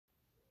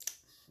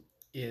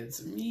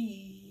It's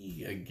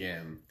me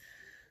again.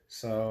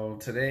 So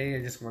today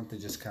I just want to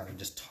just kind of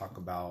just talk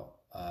about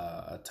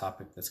a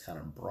topic that's kind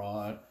of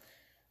broad.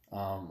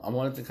 I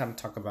wanted to kind of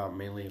talk about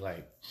mainly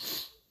like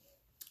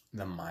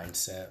the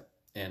mindset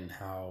and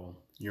how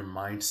your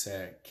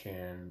mindset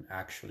can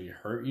actually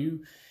hurt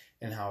you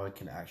and how it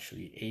can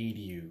actually aid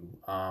you.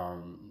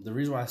 The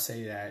reason why I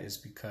say that is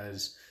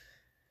because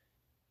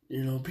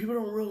people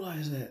don't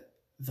realize that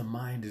the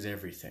mind is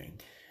everything.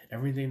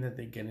 Everything that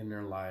they get in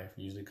their life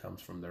usually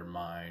comes from their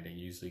mind. It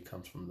usually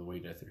comes from the way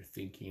that they're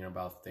thinking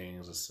about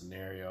things, a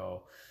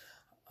scenario.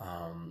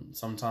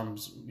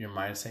 Sometimes your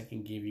mindset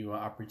can give you an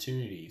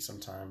opportunity.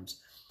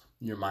 Sometimes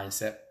your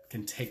mindset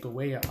can take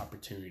away an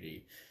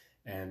opportunity.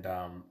 And,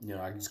 I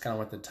just kind of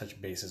want to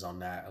touch bases on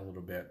that a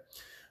little bit.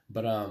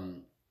 But, I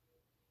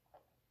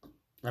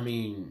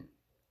mean,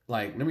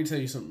 like, let me tell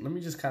you something. Let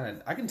me just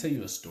I can tell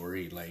you a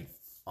story, like,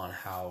 on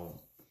how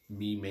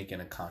me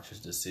making a conscious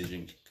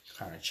decision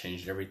kind of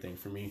changed everything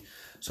for me.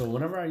 So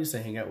whenever I used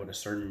to hang out with a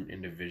certain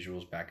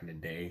individuals back in the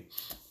day,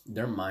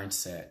 their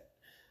mindset,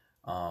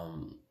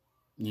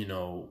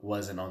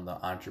 wasn't on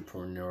the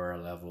entrepreneur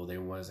level. They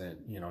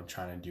wasn't,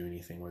 trying to do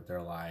anything with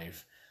their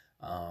life.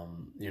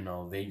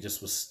 They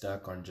just was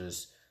stuck on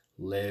just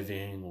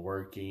living,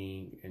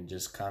 working, and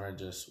just kind of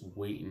just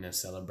waiting and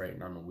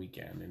celebrating on the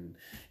weekend.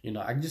 And,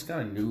 I just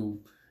kind of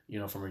knew,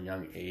 from a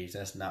young age,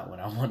 that's not what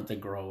I wanted to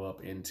grow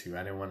up into.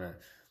 I didn't want to,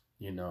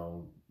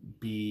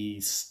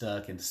 be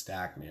stuck and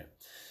stagnant.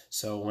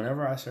 So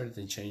whenever I started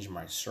to change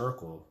my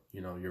circle,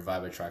 your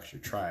vibe attracts your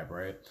tribe,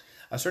 right?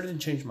 I started to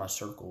change my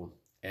circle,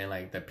 and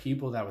like the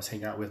people that I was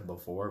hanging out with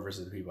before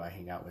versus the people I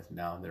hang out with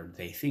now,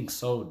 they think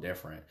so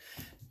different.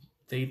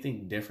 They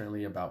think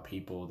differently about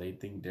people. They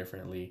think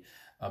differently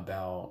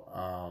about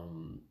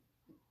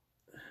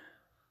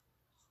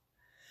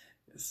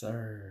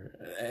sir.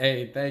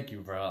 Hey, thank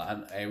you,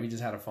 bro. Hey, we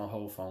just had a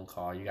whole phone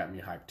call. You got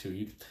me hyped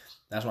too.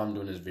 That's why I'm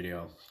doing this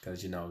video,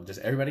 because just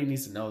everybody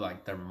needs to know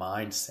like their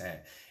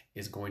mindset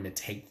is going to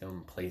take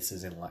them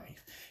places in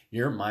life.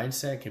 Your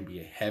mindset can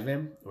be a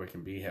heaven or it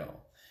can be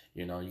hell.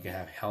 You can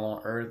have hell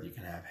on earth. You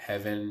can have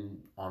heaven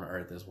on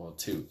earth as well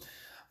too.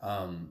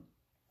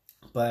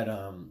 But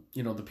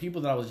the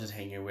people that I was just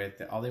hanging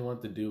with, all they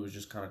wanted to do was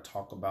just kind of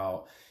talk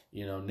about,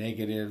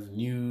 negative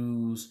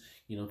news,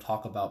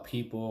 talk about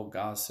people,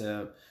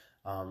 gossip,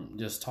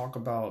 just talk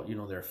about,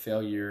 their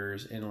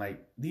failures. And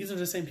like, these are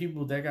the same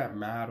people that got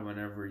mad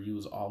whenever you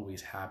was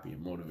always happy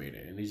and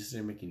motivated, and it just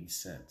didn't make any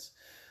sense.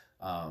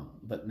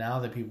 But now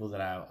the people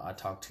that I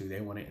talk to, they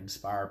want to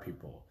inspire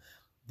people.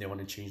 They want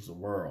to change the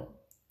world.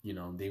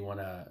 They want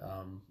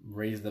to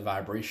raise the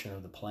vibration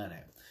of the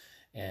planet.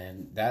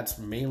 And that's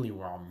mainly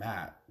where I'm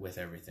at with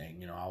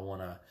everything. I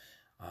want to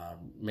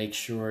make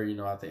sure,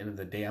 at the end of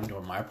the day, I'm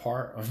doing my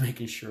part of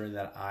making sure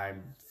that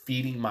I'm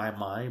feeding my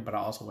mind, but I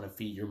also want to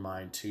feed your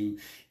mind too,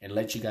 and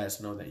let you guys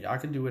know that y'all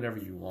can do whatever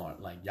you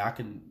want. Like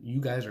you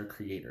guys are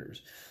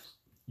creators.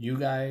 You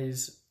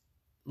guys,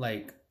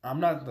 like, I'm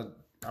not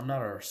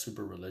a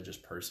super religious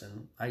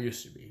person. I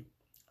used to be.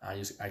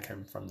 I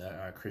come from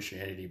the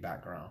Christianity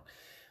background,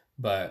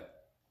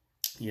 but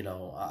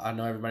I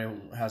know everybody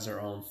has their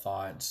own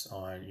thoughts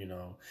on,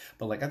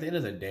 but like at the end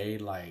of the day,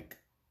 like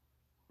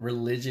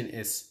religion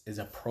is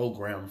a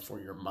program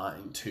for your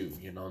mind too.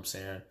 You know what I'm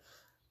saying?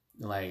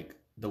 Like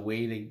the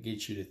way they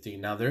get you to think.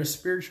 Now there's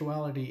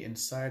spirituality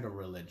inside of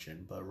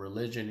religion, but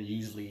religion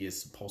usually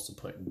is supposed to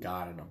put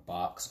God in a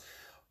box.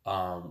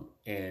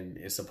 And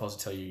it's supposed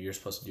to tell you you're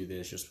supposed to do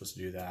this, you're supposed to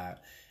do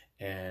that.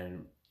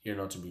 And,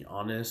 to be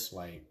honest,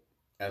 like,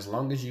 as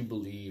long as you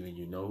believe and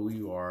you know who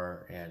you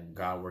are and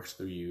God works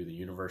through you, the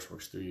universe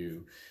works through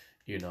you,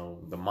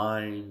 the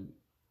mind,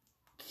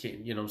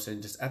 what I'm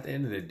saying? Just at the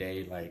end of the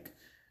day, like,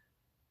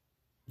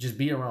 just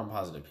be around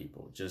positive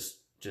people. Just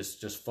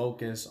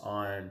focus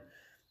on,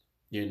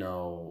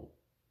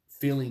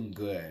 feeling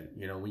good.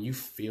 When you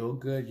feel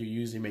good, you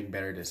usually make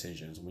better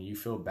decisions. When you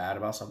feel bad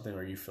about something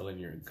or you feel in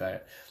your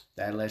gut,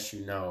 that lets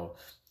you know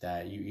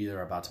that you either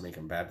are about to make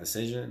a bad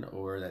decision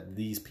or that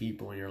these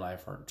people in your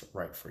life aren't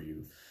right for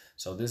you.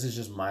 So this is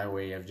just my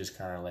way of just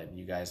kind of letting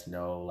you guys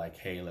know, like,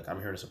 hey, look,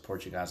 I'm here to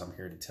support you guys. I'm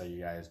here to tell you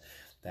guys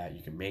that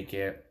you can make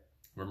it.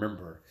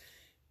 Remember,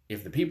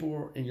 if the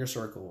people in your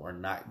circle are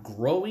not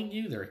growing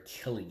you, they're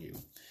killing you.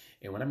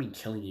 And when I mean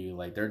killing you,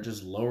 like they're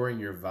just lowering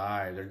your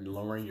vibe. They're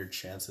lowering your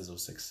chances of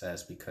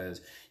success,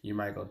 because you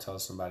might go tell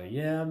somebody,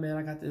 yeah, man,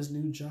 I got this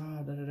new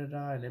job, and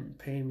they're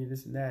paying me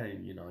this and that.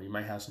 And, you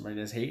might have somebody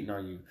that's hating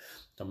on you.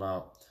 Talking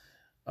about,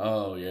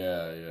 oh,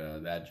 yeah,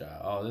 that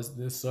job. Oh,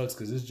 this sucks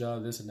because this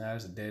job, this and that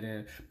is a dead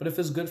end. But if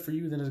it's good for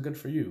you, then it's good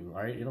for you,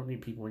 all right? You don't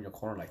need people in your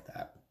corner like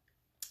that.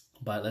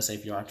 But let's say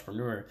if you're an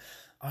entrepreneur,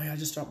 oh yeah, I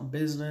just start my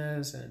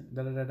business and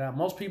da.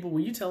 Most people,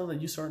 when you tell them that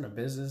you're starting a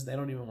business, they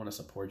don't even want to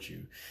support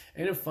you.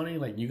 Ain't it funny?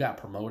 Like you got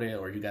promoted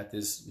or you got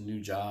this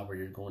new job or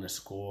you're going to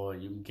school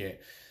and you can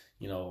get,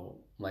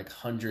 like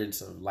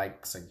hundreds of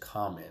likes and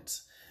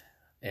comments.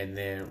 And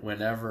then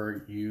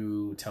whenever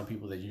you tell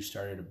people that you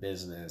started a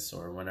business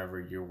or whenever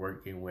you're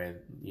working with,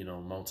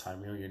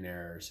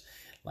 multimillionaires,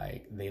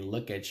 like they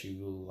look at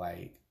you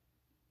like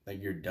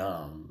like you're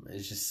dumb.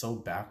 It's just so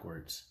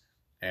backwards.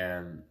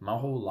 And my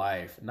whole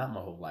life, not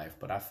my whole life,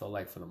 but I feel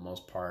like for the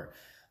most part,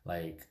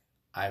 like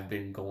I've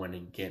been going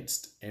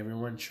against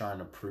everyone trying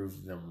to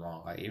prove them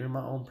wrong. Like even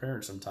my own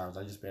parents sometimes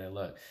I just be like,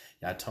 look,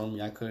 y'all told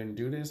me I couldn't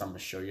do this. I'm gonna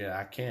show you that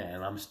I can,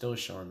 and I'm still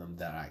showing them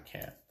that I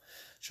can.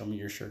 Show me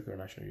your circle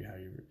and I'll show you how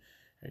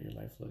your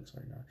life looks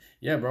right now.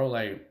 Yeah, bro,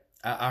 like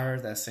I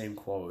heard that same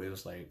quote. It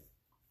was like,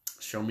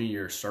 show me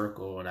your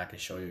circle and I can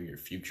show you your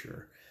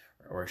future.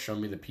 Or show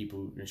me the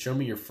people, show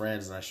me your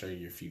friends and I show you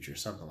your future,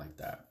 something like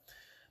that.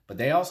 But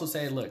they also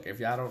say, look, if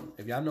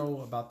y'all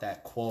know about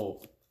that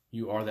quote,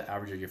 you are the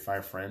average of your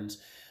 5 friends.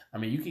 I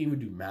mean, you can even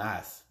do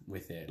math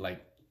with it.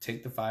 Like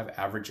take the 5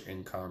 average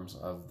incomes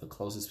of the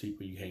closest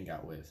people you hang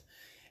out with.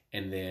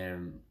 And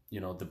then,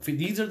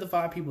 these are the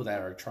 5 people that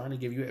are trying to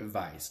give you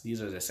advice.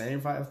 These are the same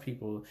 5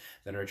 people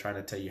that are trying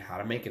to tell you how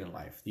to make it in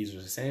life. These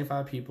are the same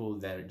 5 people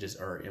that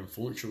just are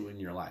influential in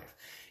your life.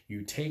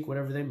 You take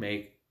whatever they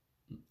make,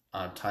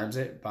 times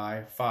it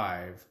by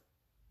 5,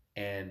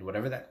 and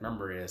whatever that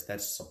number is,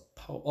 that's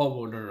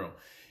no.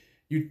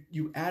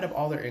 You add up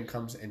all their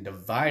incomes and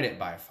divide it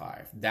by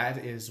 5.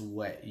 That is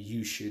what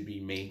you should be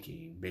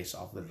making based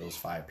off of those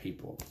 5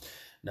 people.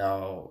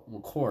 Now,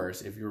 of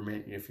course, if you're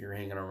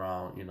hanging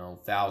around,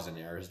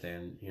 thousandaires,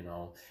 then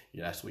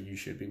that's what you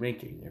should be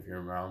making. If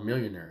you're around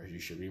millionaires, you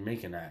should be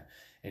making that.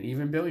 And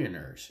even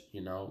billionaires,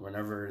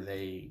 whenever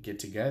they get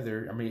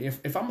together. I mean,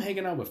 if I'm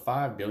hanging out with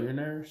 5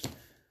 billionaires,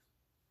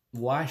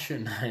 why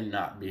shouldn't I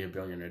not be a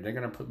billionaire? They're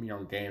going to put me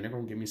on game. They're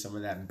going to give me some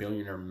of that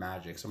billionaire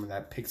magic, some of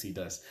that pixie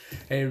dust.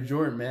 Hey,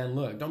 Jordan, man,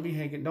 look, don't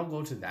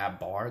go to that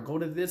bar. Go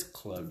to this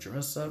club.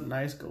 Dress up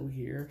nice. Go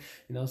here.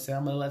 Say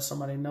I'm going to let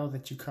somebody know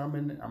that you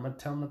coming. I'm going to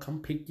tell them to come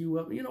pick you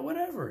up.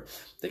 Whatever.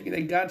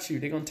 They got you.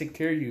 They're going to take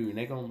care of you, and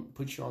they're going to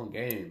put you on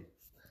game.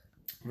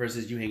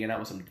 Versus you hanging out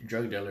with some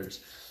drug dealers.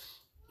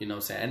 And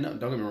don't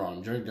get me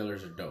wrong. Drug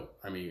dealers are dope.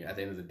 I mean, at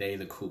the end of the day,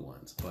 the cool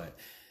ones. But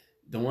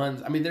the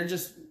ones, I mean, they're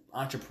just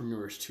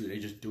entrepreneurs too. They're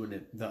just doing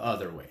it the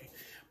other way.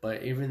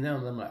 But even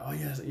them, I'm like, oh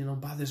yes,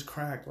 buy this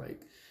crack,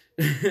 like,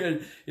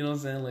 what I'm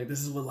saying? Like, this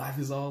is what life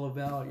is all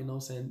about. What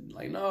I'm saying?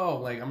 Like, no,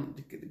 like,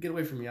 get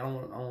away from me. I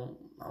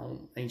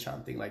ain't trying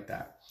to think like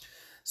that.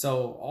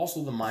 So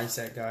also the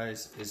mindset,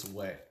 guys, is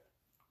what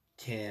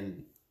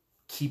can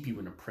keep you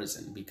in a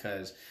prison,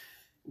 because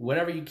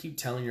whatever you keep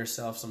telling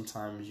yourself,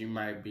 sometimes you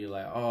might be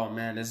like, oh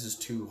man, this is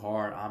too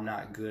hard. I'm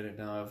not good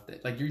enough.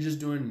 Like, you're just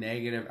doing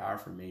negative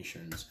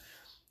affirmations.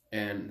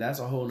 And that's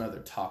a whole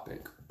nother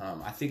topic.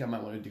 I think I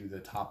might want to do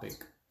the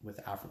topic with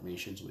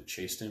affirmations with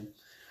Chasten.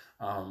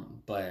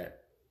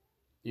 But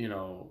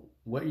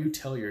what you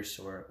tell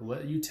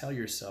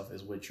yourself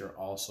is what you're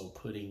also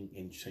putting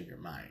into your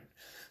mind.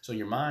 So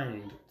your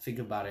mind, think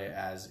about it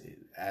as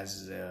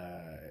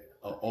an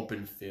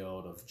open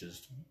field of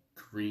just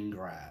green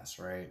grass,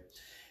 right?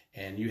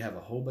 And you have a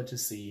whole bunch of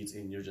seeds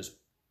and you're just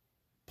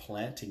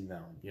planting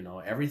them.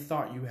 Every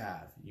thought you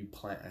have, you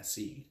plant a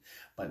seed.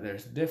 But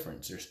there's a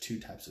difference. There's 2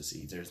 types of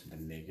seeds. There's the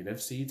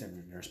negative seeds and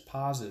then there's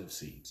positive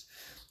seeds.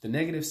 The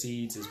negative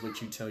seeds is what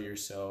you tell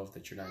yourself,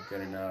 that you're not good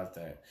enough,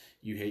 that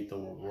you hate the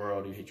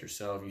world, you hate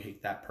yourself, you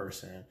hate that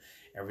person,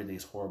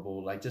 everything's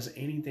horrible, like just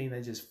anything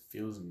that just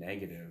feels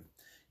negative.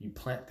 You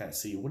plant that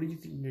seed. What do you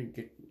think you're gonna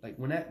get? Like,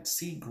 when that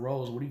seed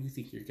grows, what do you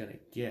think you're gonna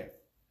get?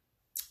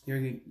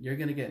 You're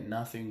gonna get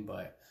nothing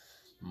but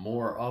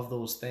more of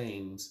those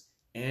things.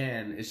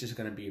 And it's just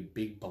going to be a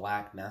big,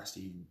 black,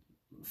 nasty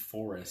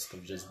forest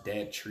of just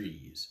dead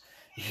trees.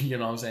 You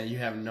know what I'm saying? You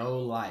have no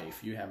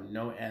life. You have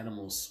no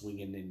animals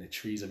swinging in the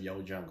trees of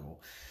your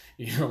jungle.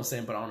 You know what I'm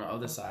saying? But on the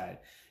other side,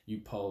 you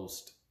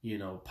post,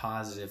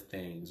 positive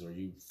things, or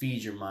you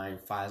feed your mind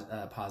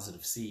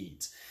positive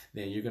seeds.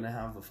 Then you're going to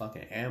have a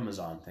fucking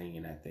Amazon thing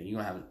in that thing.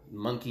 You're going to have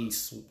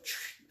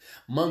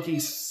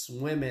monkeys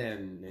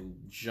swimming and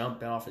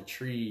jumping off of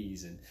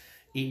trees and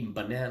eating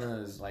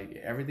bananas. Like,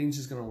 everything's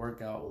just going to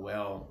work out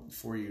well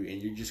for you,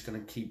 and you're just going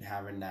to keep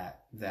having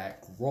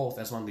that growth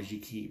as long as you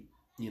keep,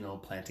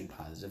 planting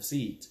positive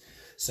seeds.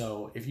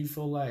 So if you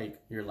feel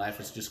like your life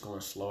is just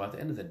going slow, at the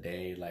end of the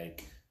day,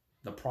 like,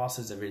 the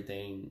process,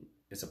 everything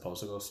is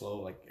supposed to go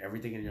slow. Like,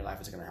 everything in your life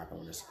is going to happen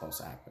when it's supposed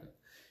to happen.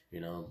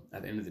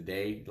 At the end of the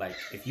day, like,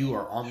 if you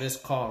are on this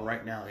call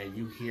right now and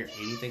you hear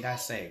anything I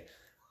say,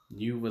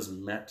 you was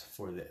meant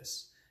for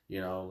this.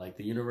 Like,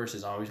 the universe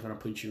is always going to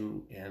put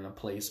you in a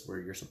place where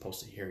you're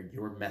supposed to hear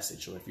your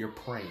message. So if you're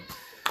praying,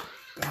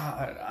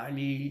 God, I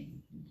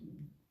need,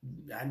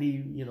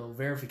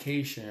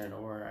 verification,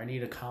 or I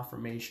need a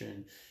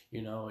confirmation,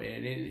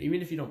 and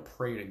even if you don't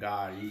pray to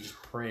God, you just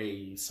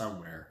pray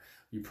somewhere,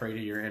 you pray to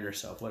your inner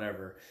self,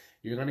 whatever,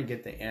 you're going to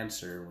get the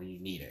answer when you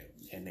need it.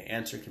 And the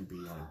answer can be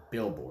on a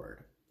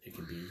billboard. It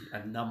can be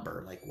a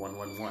number like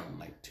 111,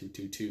 like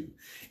 222.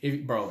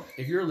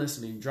 If you're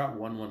listening, drop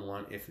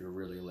 111 if you're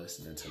really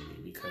listening to me,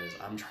 because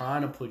I'm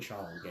trying to put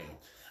y'all on game.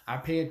 I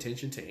pay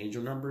attention to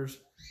angel numbers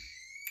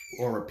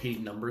or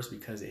repeating numbers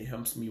because it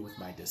helps me with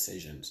my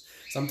decisions.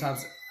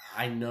 Sometimes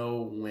I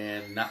know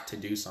when not to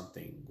do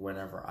something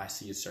whenever I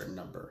see a certain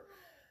number.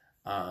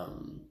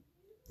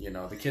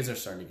 the kids are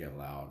starting to get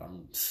loud.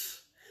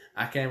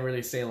 I can't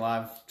really stay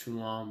live too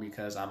long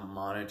because I'm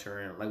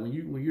monitoring. Like when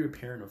you're a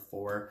parent of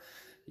 4,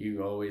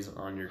 you always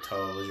on your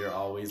toes. You're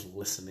always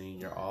listening.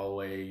 You're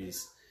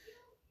always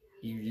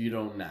you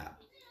don't nap.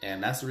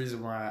 And that's the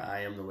reason why I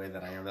am the way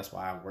that I am. That's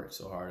why I work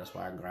so hard. That's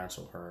why I grind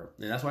so hard.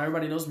 And that's why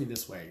everybody knows me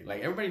this way.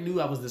 Like, everybody knew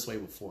I was this way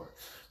before.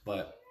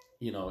 But,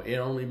 it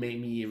only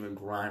made me even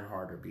grind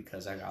harder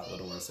because I got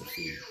little ones to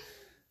feed.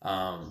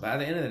 But at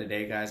the end of the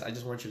day, guys, I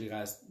just want you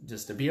guys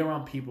just to be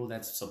around people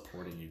that's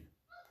supporting you.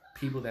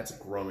 People that's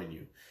growing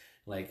you.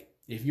 Like,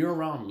 if you're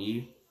around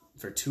me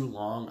for too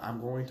long,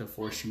 I'm going to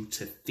force you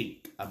to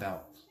think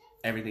about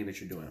everything that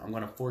you're doing. I'm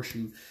going to force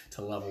you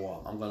to level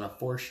up. I'm going to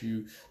force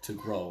you to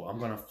grow. I'm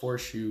going to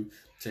force you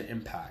to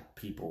impact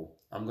people.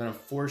 I'm going to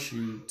force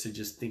you to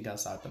just think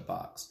outside the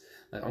box.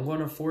 Like, I'm going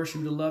to force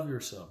you to love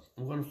yourself.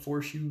 I'm going to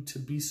force you to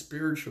be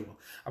spiritual.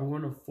 I'm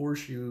going to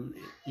force you,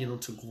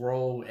 to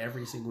grow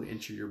every single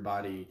inch of your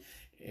body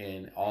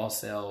and all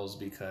cells,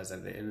 because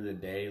at the end of the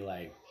day,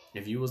 like,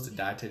 if you was to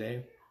die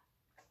today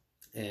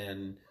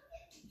and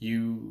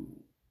you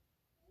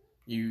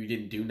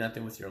didn't do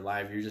nothing with your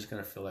life, you're just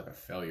going to feel like a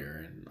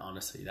failure. And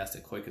honestly, that's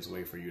the quickest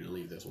way for you to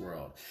leave this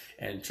world.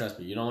 And trust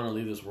me, you don't want to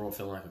leave this world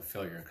feeling like a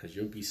failure, because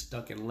you'll be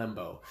stuck in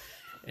limbo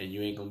and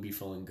you ain't going to be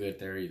feeling good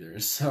there either.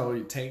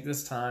 So take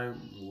this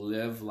time,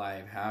 live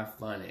life, have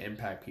fun,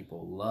 impact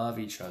people, love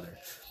each other.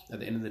 At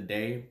the end of the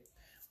day,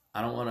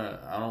 I don't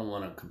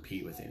want to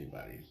compete with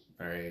anybody.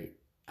 All right.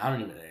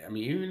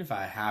 Even if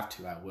I have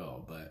to, I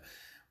will, but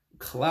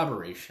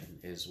collaboration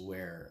is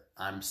where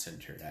I'm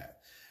centered at.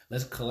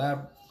 Let's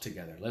collab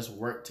together. Let's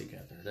work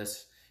together.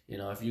 Let's,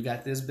 if you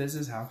got this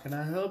business, how can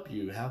I help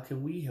you? How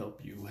can we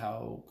help you?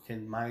 How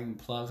can my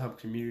Plug Hub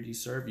community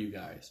serve you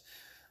guys?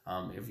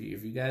 If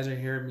you guys are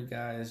hearing me,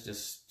 guys,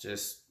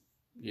 just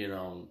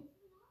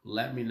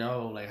let me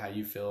know like how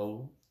you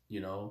feel.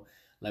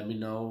 Let me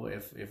know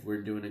if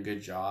we're doing a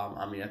good job.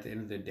 At the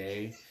end of the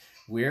day,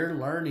 we're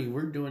learning.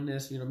 We're doing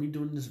this. Me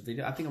doing this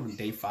video. I think I'm on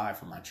day 5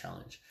 for my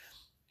challenge,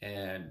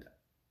 and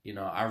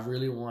I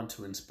really want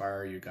to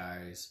inspire you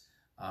guys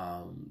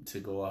to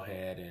go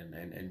ahead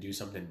and do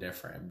something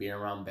different and be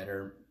around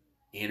better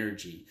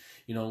energy.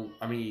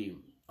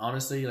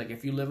 Honestly, like,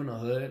 if you live in a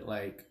hood,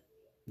 like,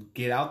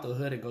 get out the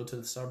hood and go to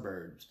the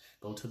suburbs.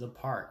 Go to the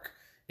park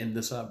in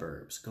the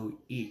suburbs. Go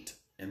eat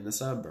in the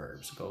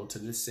suburbs. Go to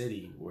the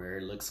city where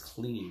it looks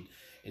clean,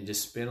 and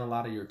just spend a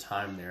lot of your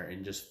time there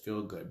and just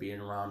feel good being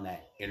around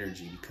that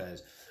energy,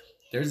 because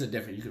there's a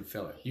difference. You can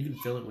feel it. You can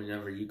feel it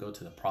whenever you go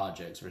to the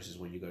projects versus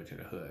when you go to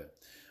the hood,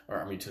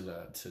 or to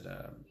the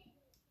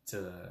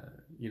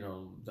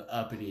the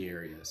uppity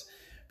areas,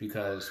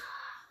 because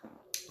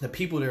the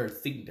people there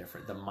think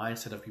different. The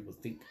mindset of people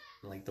think,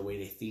 like, the way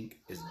they think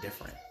is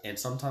different. And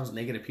sometimes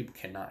negative people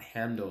cannot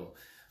handle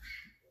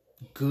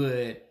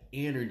good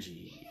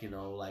energy.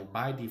 Like,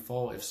 by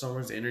default, if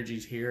someone's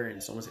energy's here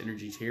and someone's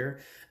energy's here,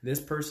 this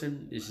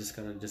person is just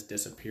gonna just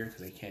disappear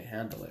because they can't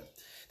handle it.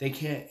 They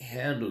can't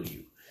handle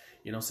you.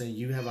 Saying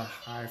you have a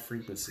high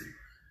frequency,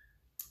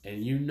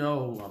 and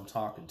who I'm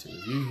talking to.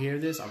 If you hear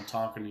this, I'm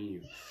talking to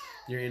you.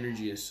 Your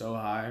energy is so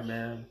high,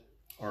 man,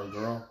 or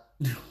girl.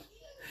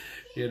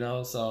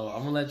 So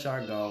I'm gonna let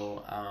y'all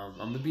go. I'm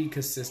gonna be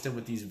consistent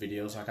with these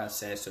videos, like I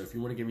said. So if you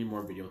want to give me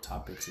more video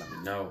topics, let me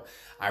know.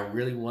 I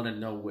really want to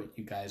know what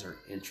you guys are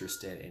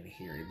interested in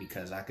hearing,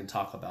 because I can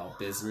talk about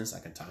business, I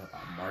can talk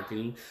about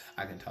marketing,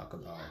 I can talk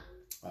about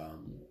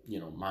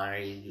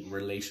my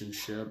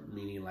relationship,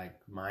 meaning like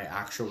my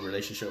actual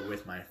relationship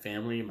with my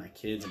family, my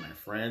kids, and my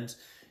friends,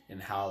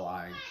 and how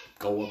I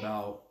go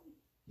about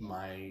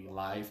my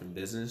life and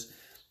business.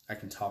 I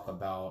can talk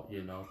about,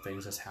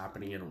 things that's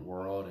happening in the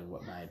world and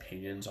what my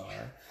opinions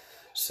are.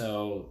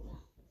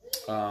 So,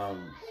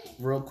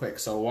 real quick.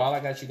 So while I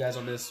got you guys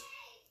on this,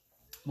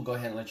 we'll go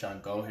ahead and let y'all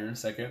go here in a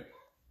second.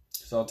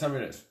 So tell me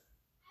this.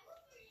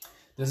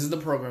 This is the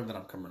program that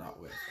I'm coming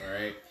out with, all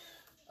right?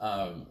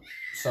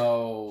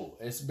 So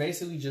it's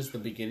basically just the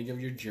beginning of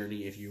your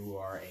journey if you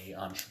are an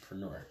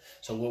entrepreneur.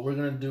 So what we're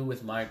going to do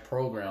with my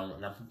program,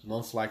 and I'm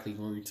most likely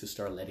going to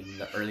start letting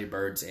the early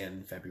birds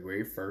in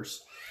February 1st.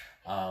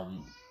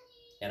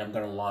 And I'm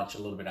going to launch a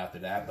little bit after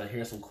that. But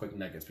here's some quick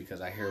nuggets,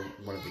 because I hear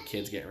one of the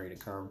kids getting ready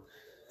to come.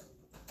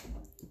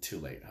 Too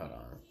late. Hold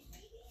on.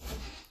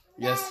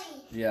 Yes.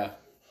 Daddy. Yeah.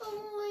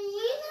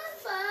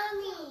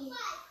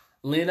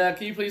 Lena,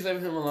 can you please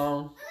leave him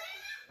alone?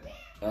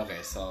 Okay,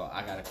 so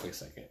I got a quick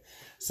second.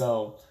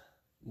 So,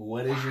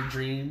 what is your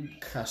dream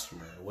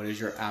customer? What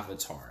is your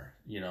avatar?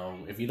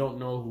 If you don't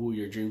know who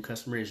your dream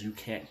customer is, you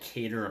can't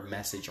cater a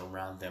message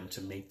around them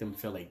to make them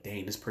feel like,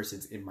 dang, this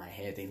person's in my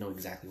head. They know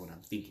exactly what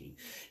I'm thinking.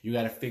 You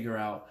got to figure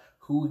out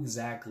who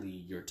exactly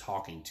you're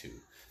talking to.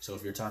 So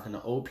if you're talking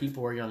to old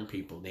people or young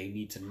people, they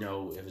need to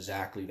know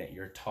exactly that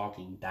you're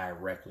talking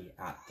directly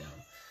at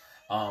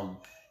them.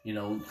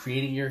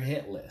 Creating your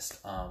hit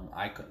list.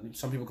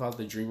 Some people call it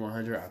the Dream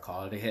 100. I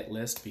call it a hit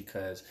list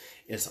because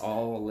it's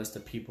all a list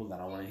of people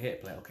that I want to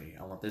hit. Like, okay,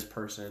 I want this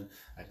person.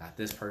 I got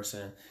this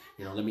person.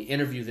 Let me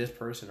interview this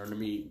person, or let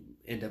me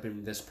end up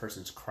in this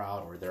person's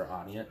crowd or their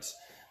audience.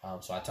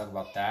 So I talk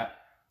about that.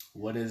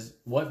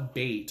 What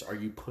bait are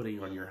you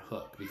putting on your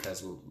hook?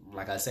 Because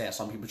like I said,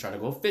 some people try to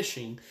go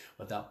fishing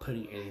without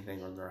putting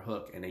anything on their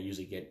hook, and they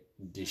usually get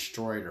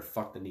destroyed or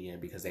fucked in the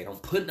end because they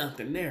don't put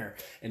nothing there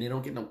and they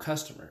don't get no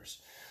customers.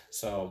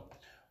 So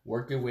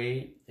work your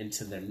way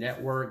into their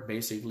network.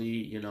 Basically,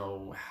 you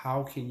know,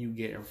 how can you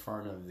get in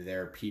front of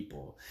their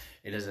people?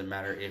 It doesn't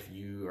matter if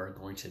you are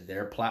going to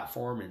their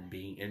platform and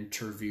being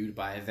interviewed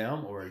by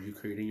them, or are you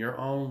creating your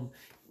own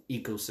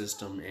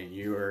ecosystem and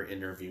you're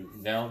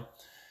interviewing them.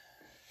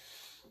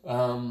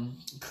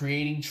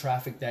 Creating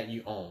traffic that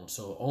you own.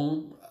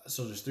 So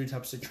there's three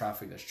types of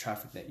traffic. There's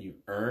traffic that you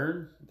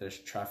earn, there's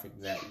traffic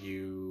that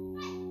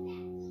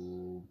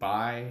you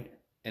buy,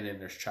 and then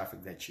there's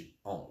traffic that you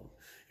own.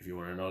 If you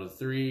want to know the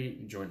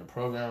three, join the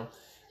program.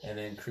 And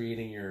then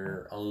creating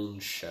your own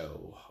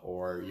show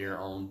or your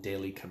own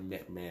daily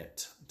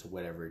commitment to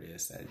whatever it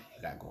is that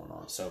you got going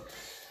on. So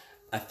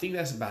I think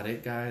that's about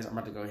it, guys. I'm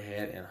about to go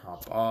ahead and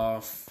hop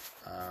off.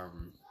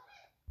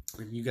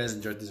 If you guys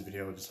enjoyed this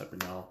video, just let me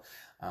know.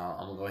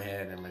 I'm gonna go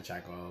ahead and let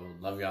y'all go.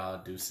 Love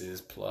y'all.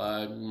 Deuces.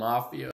 Plug Mafia.